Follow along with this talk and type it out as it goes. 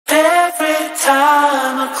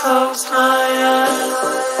time I close my eyes,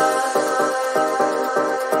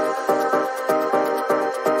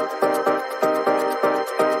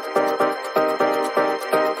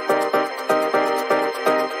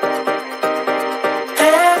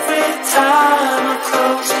 every time I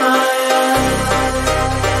close my eyes,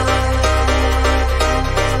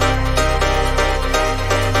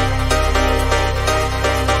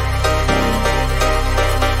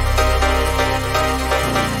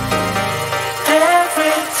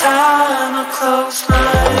 every time I close my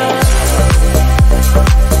eyes.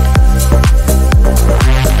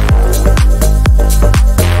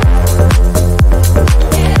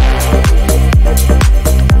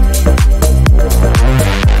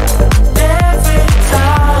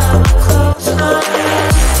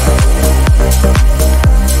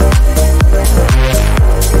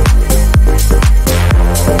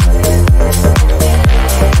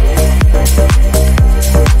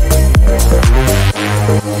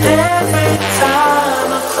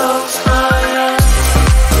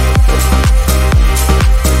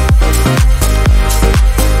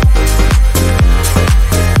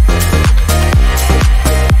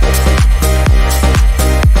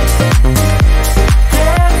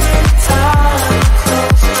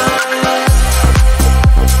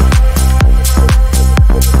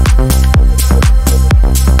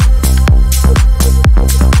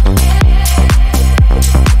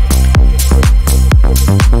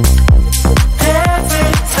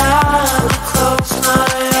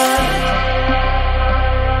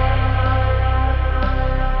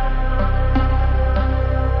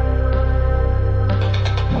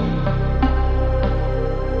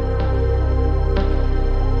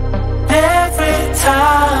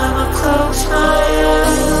 Time I close my eyes, every time I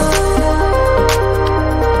close my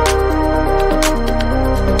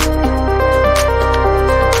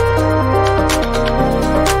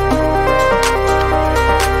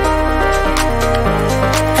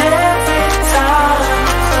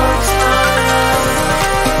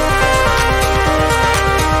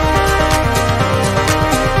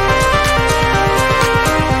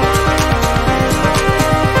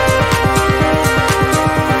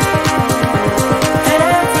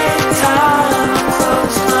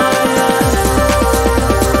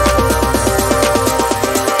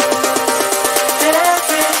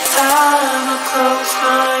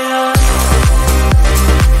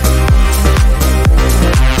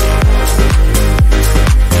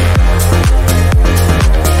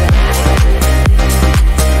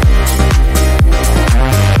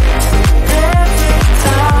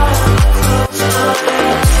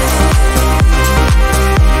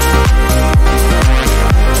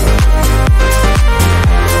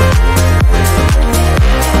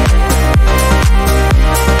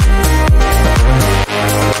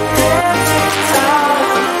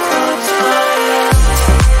time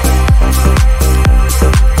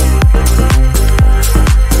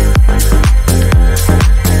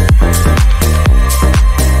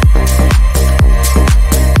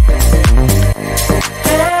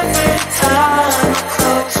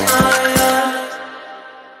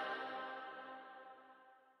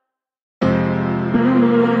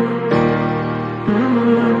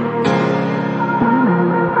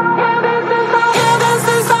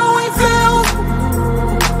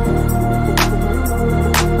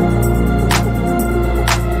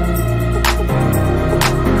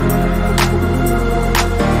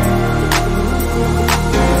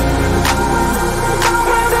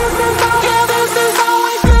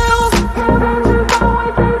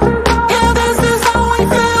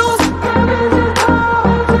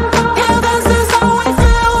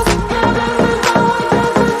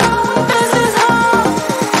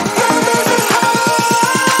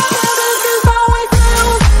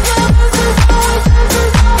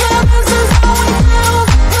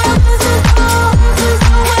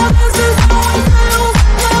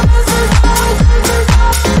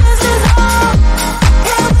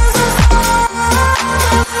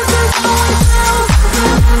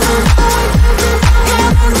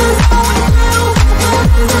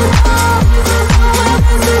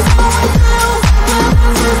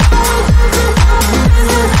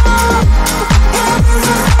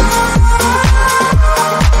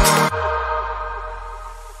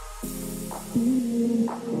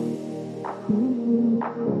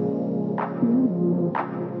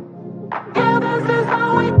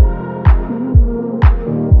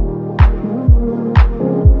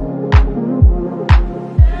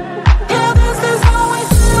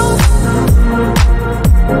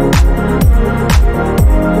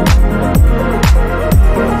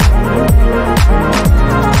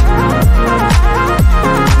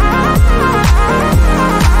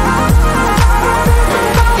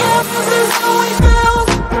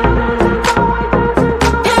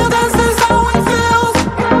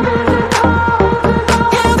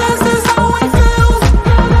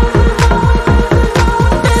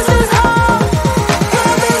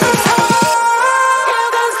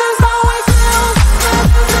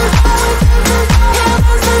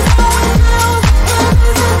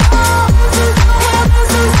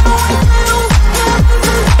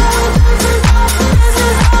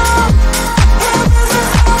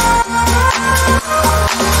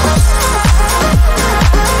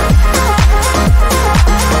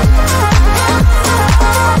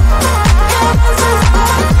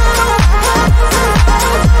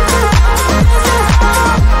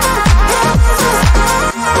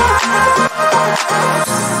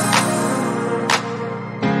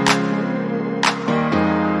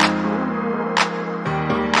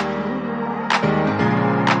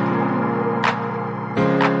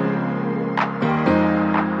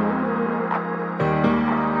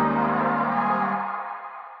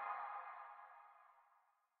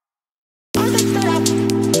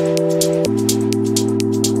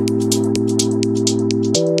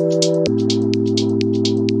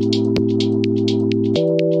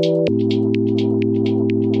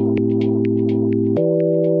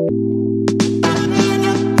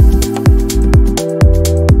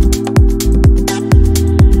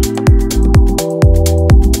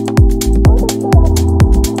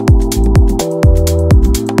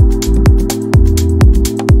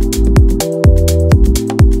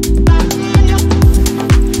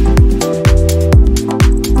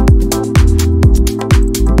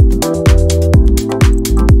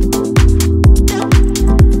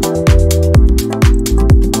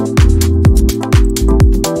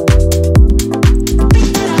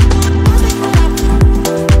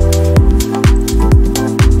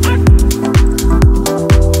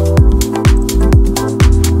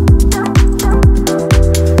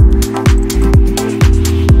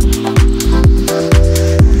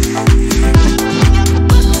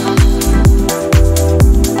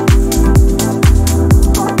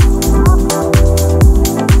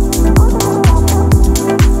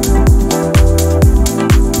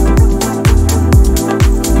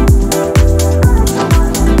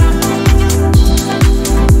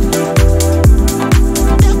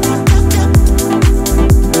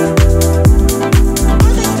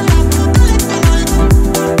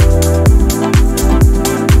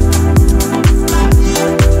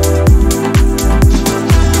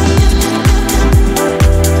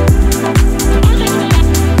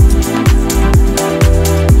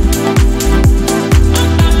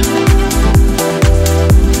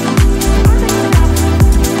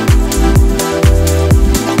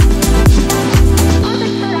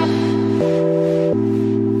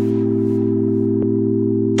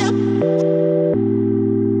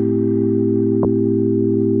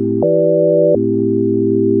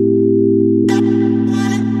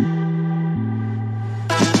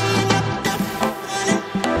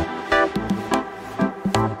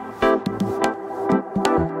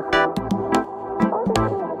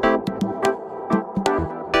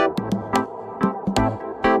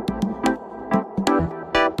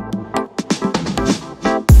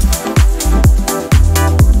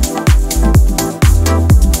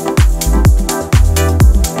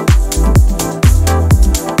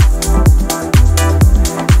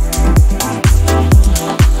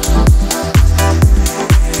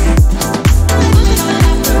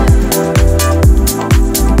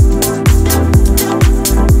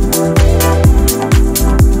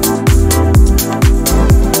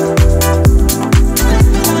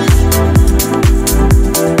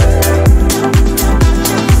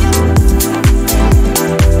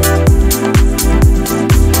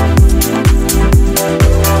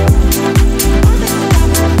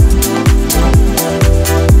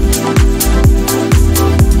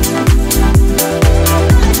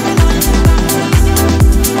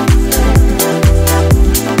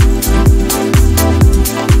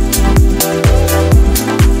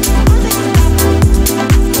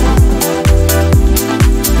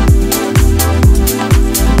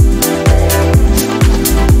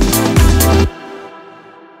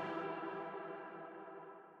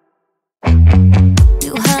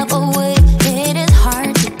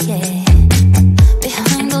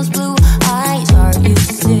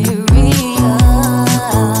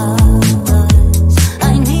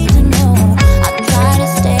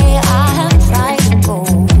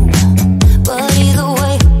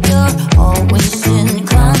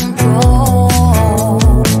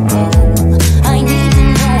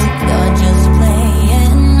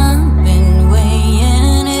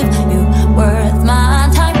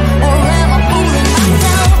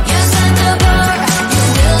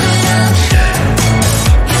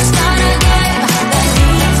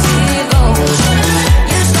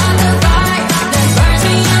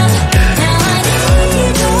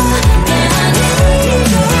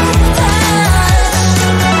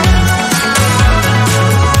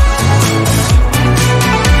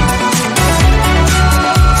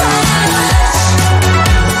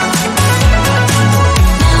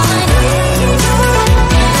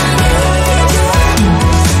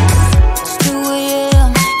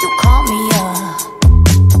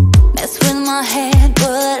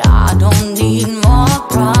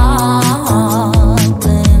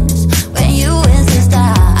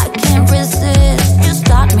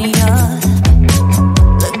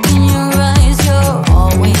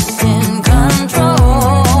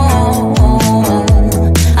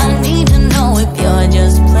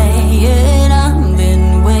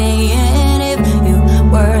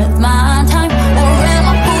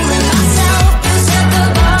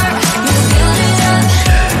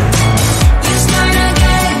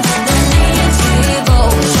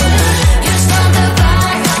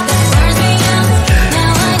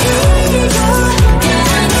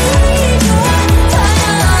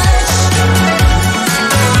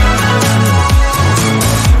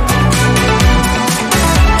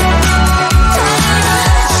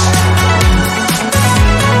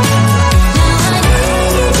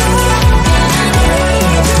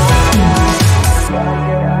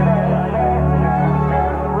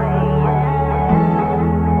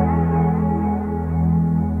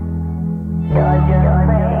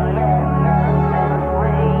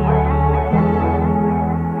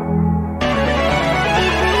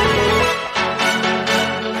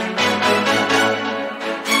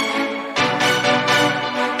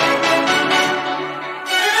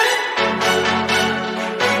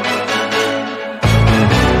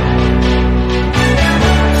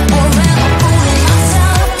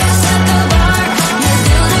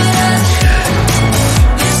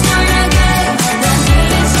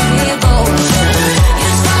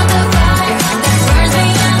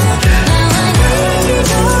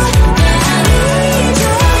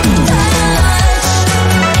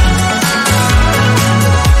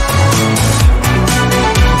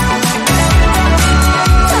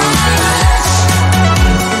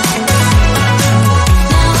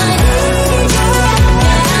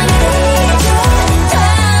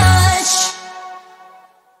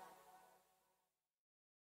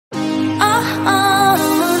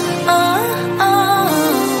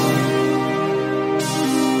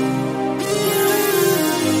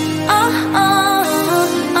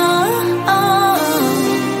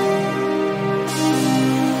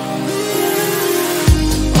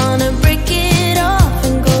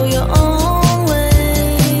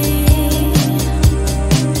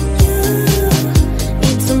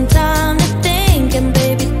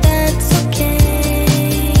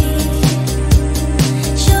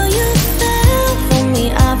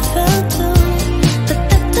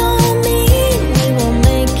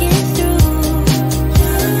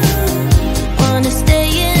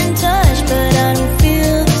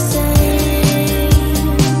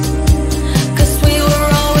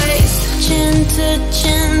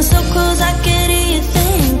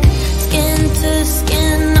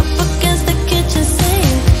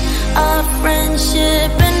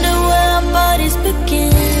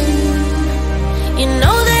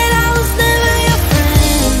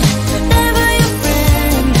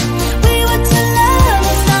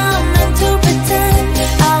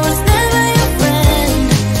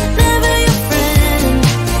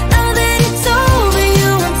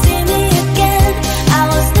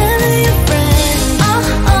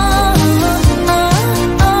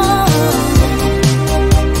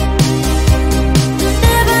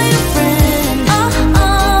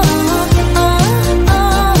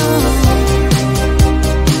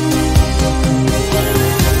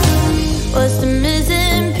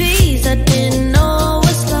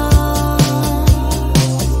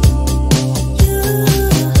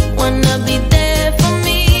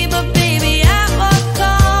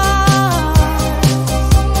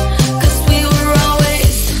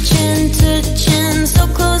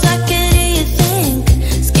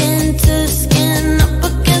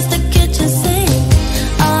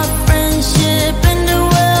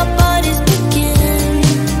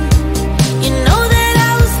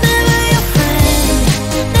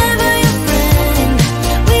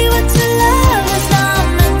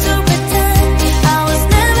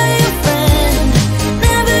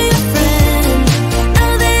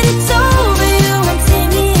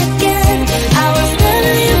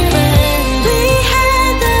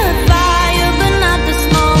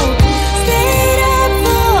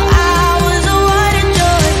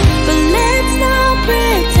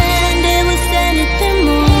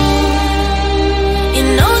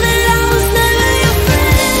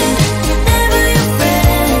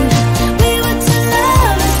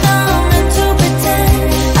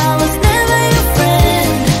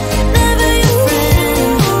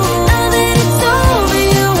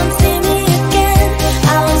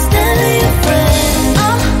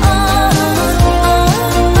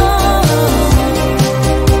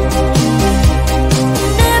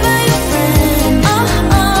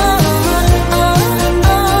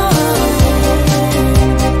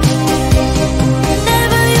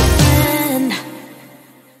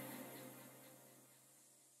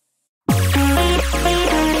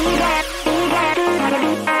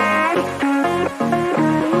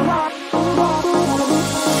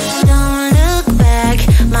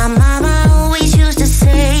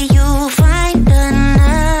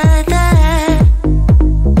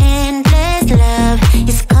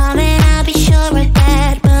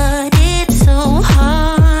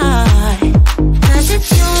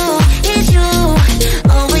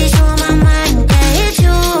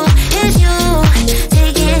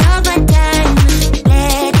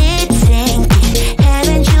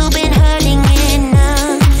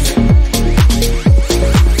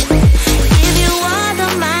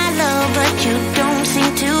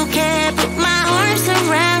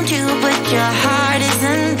your heart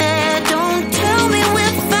isn't there. Don't tell me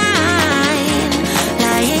we're fine,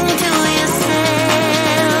 lying to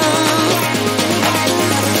yourself.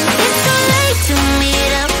 It's too late to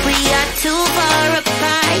meet up, we are too far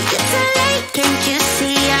apart. It's too late, can't you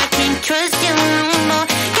see I can't trust you no more.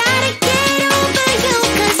 Gotta get over you,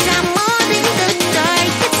 'cause I'm more in the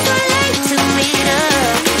dark. It's too late to meet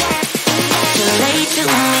up, too late to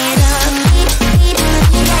meet up.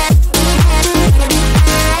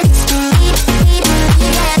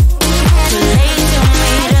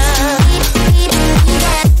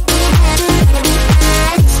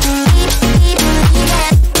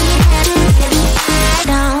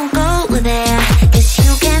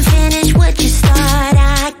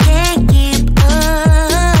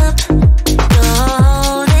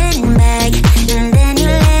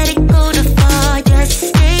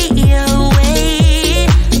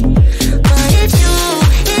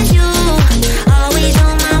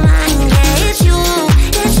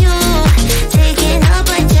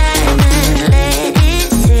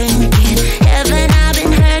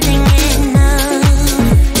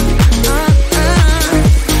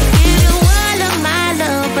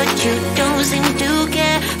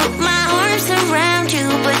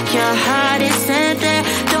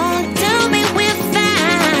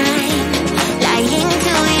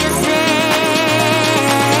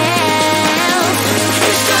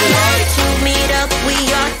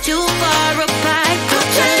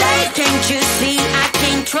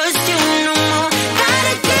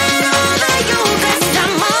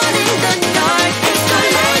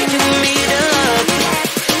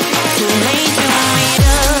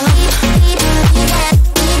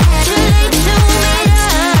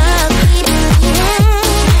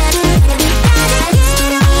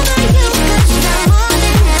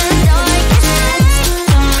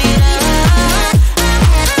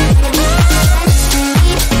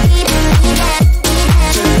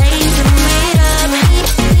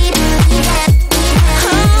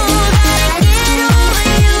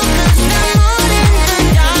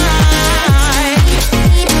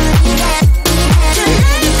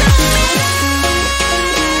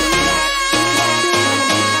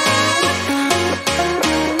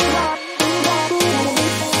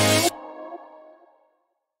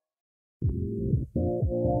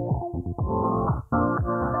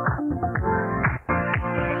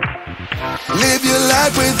 Live your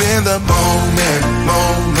life within the moment,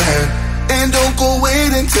 moment. And don't go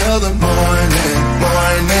wait until the morning,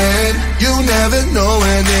 morning. You never know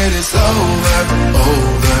when it is over,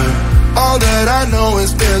 over. All that I know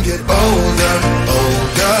is we'll get older,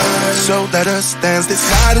 older. So let us dance this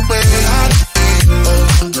night away.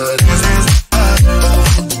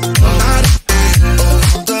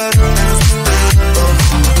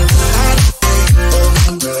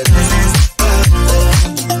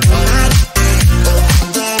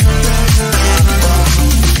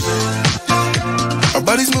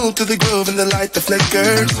 Move to the groove and the light that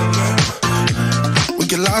flickers. We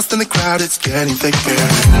get lost in the crowd, it's getting thicker.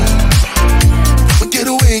 We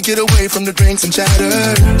get away from the drinks and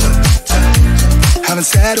chatter. Haven't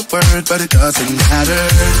said a word, but it doesn't matter.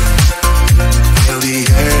 Feel the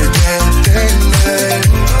air get thinner.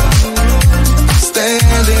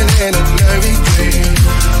 Standing in a blurry dream.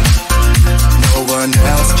 No one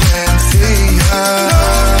else can see us.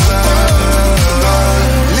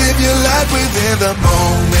 Live your life within the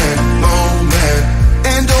moment, moment.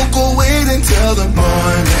 And don't go wait until the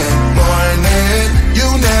morning, morning. You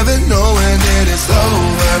never know when it is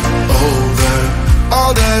over, over.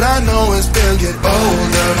 All that I know is we'll get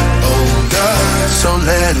older, older. So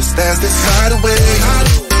let us dance this night away.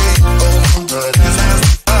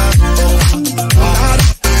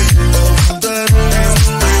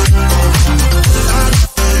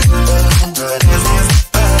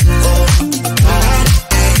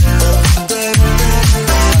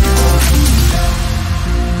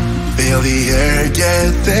 Feel the air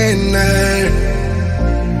get thinner.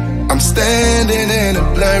 I'm standing in a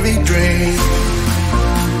blurry dream.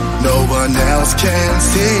 No one else can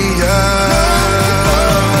see us.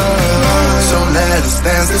 So let us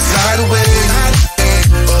dance this night away.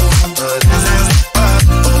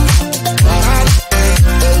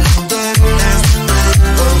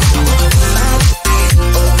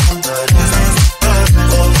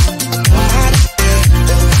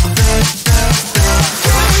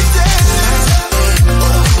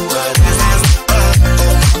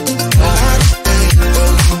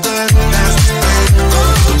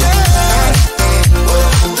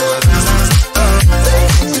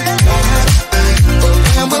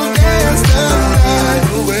 And we'll dance the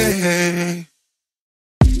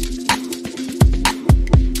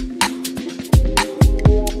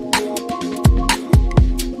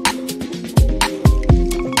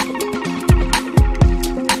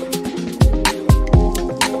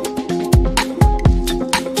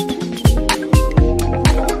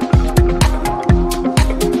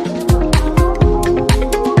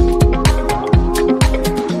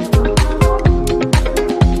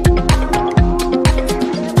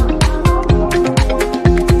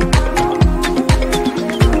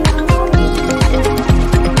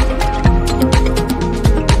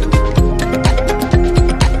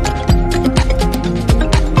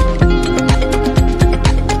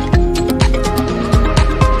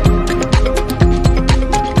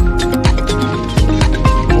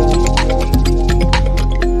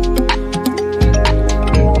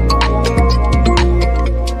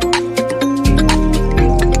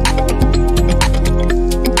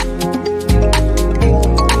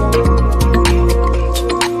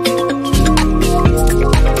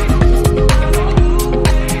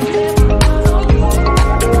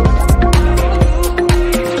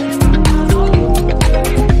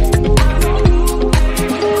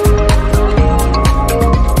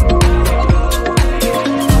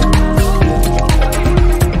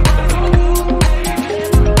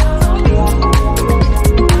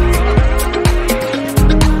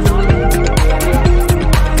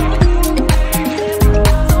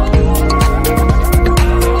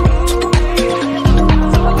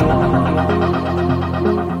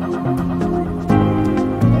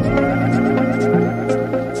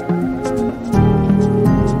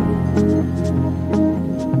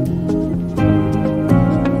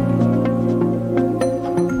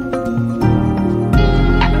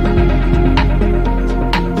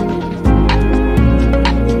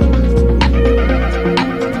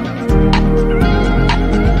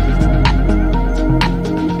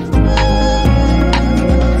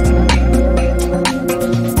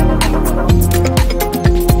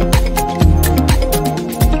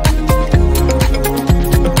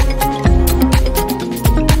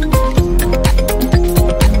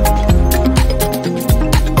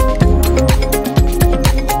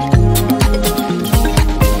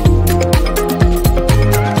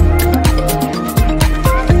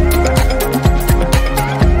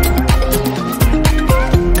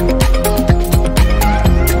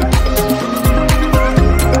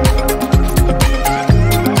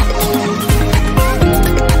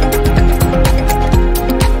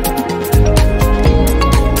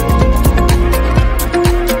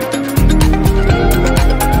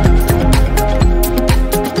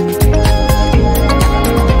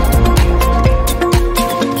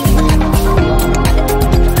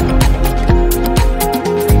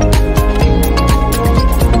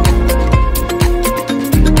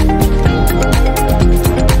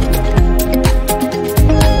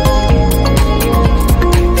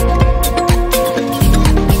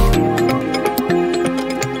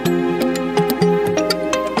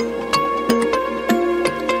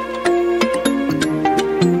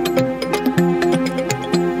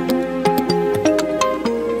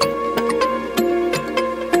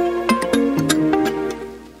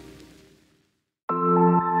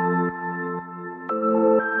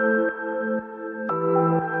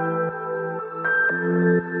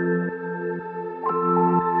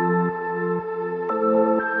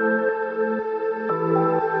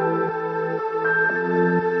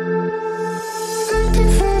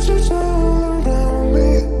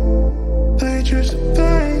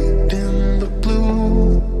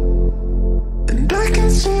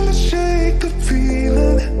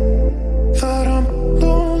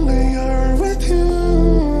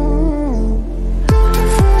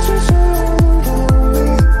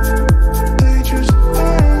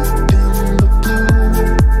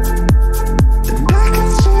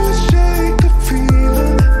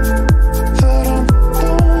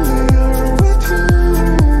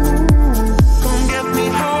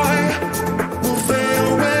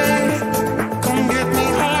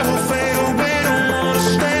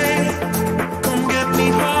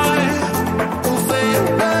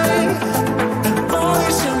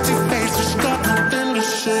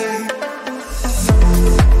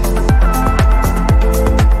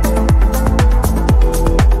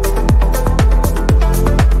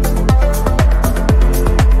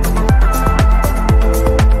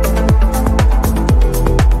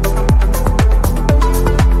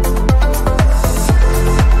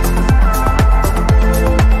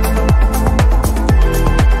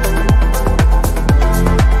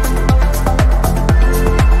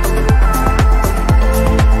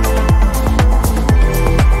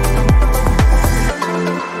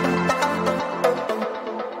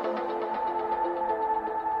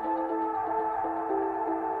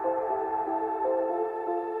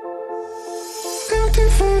Empty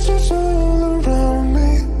faces all around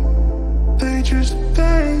me, they just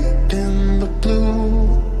fade in the blue.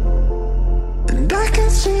 And I can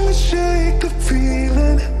seem to shake the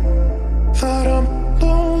feeling that I'm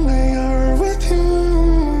lonelier with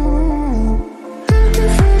you. Empty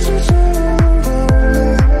faces all around me,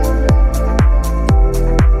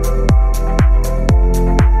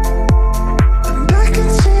 and I can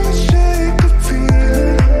seem to shake the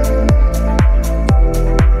feeling.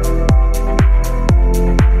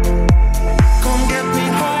 Come get me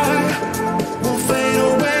high, we'll fade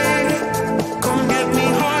away. Come get me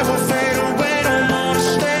high, we'll fade away. Don't wanna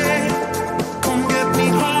stay. Come get me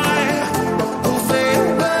high, we'll fade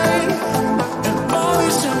away. And all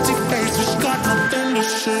these empty faces got nothing to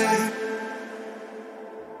say.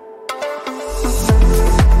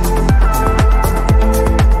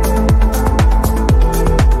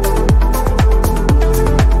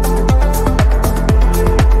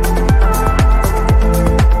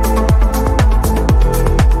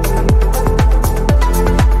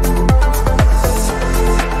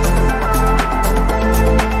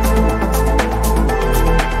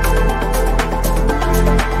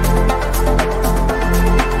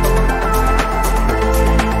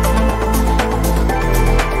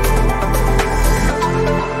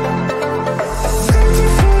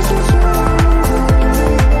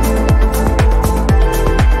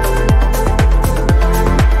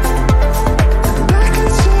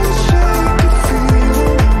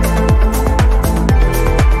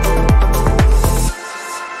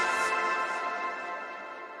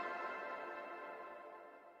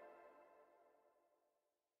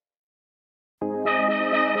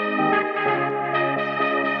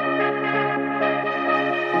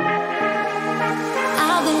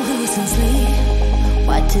 I've been losing sleep,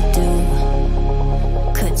 what to do?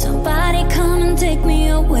 Could somebody come and take me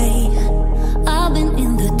away? I've been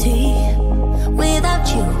in the deep without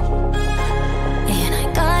you, and I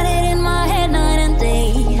got it in my head night and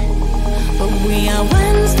day. But we are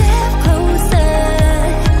one step closer,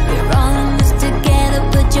 we're all in this together.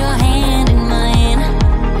 Put your hand in mine.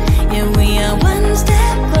 Yeah, we are one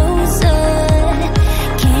step closer.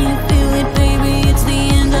 Can you feel it, baby? It's the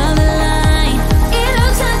end of the line. It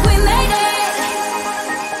looks like we made it.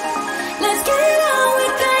 Let's get it on, we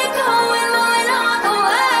got it going, moving on. Oh,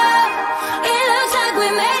 wow. It looks like we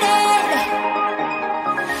made it.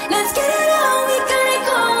 Let's get it on, we got it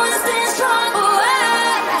going, stay strong. Oh, wow.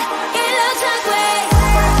 It looks like we.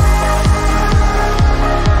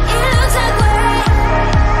 It looks like we.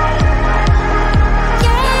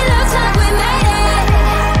 Yeah, it looks like we made it.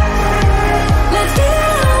 Let's get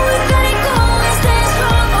it on, we got it going, stay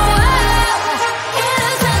strong. Oh, wow. It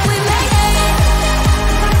looks like we made it.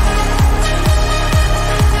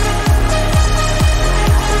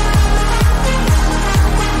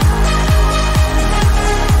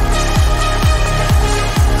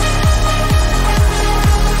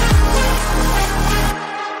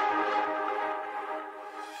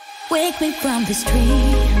 Wake me from this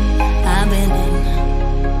dream I've been in.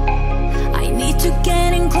 I need to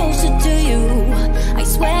get in closer to you. I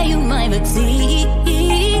swear you might succeed.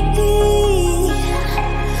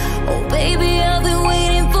 Oh baby,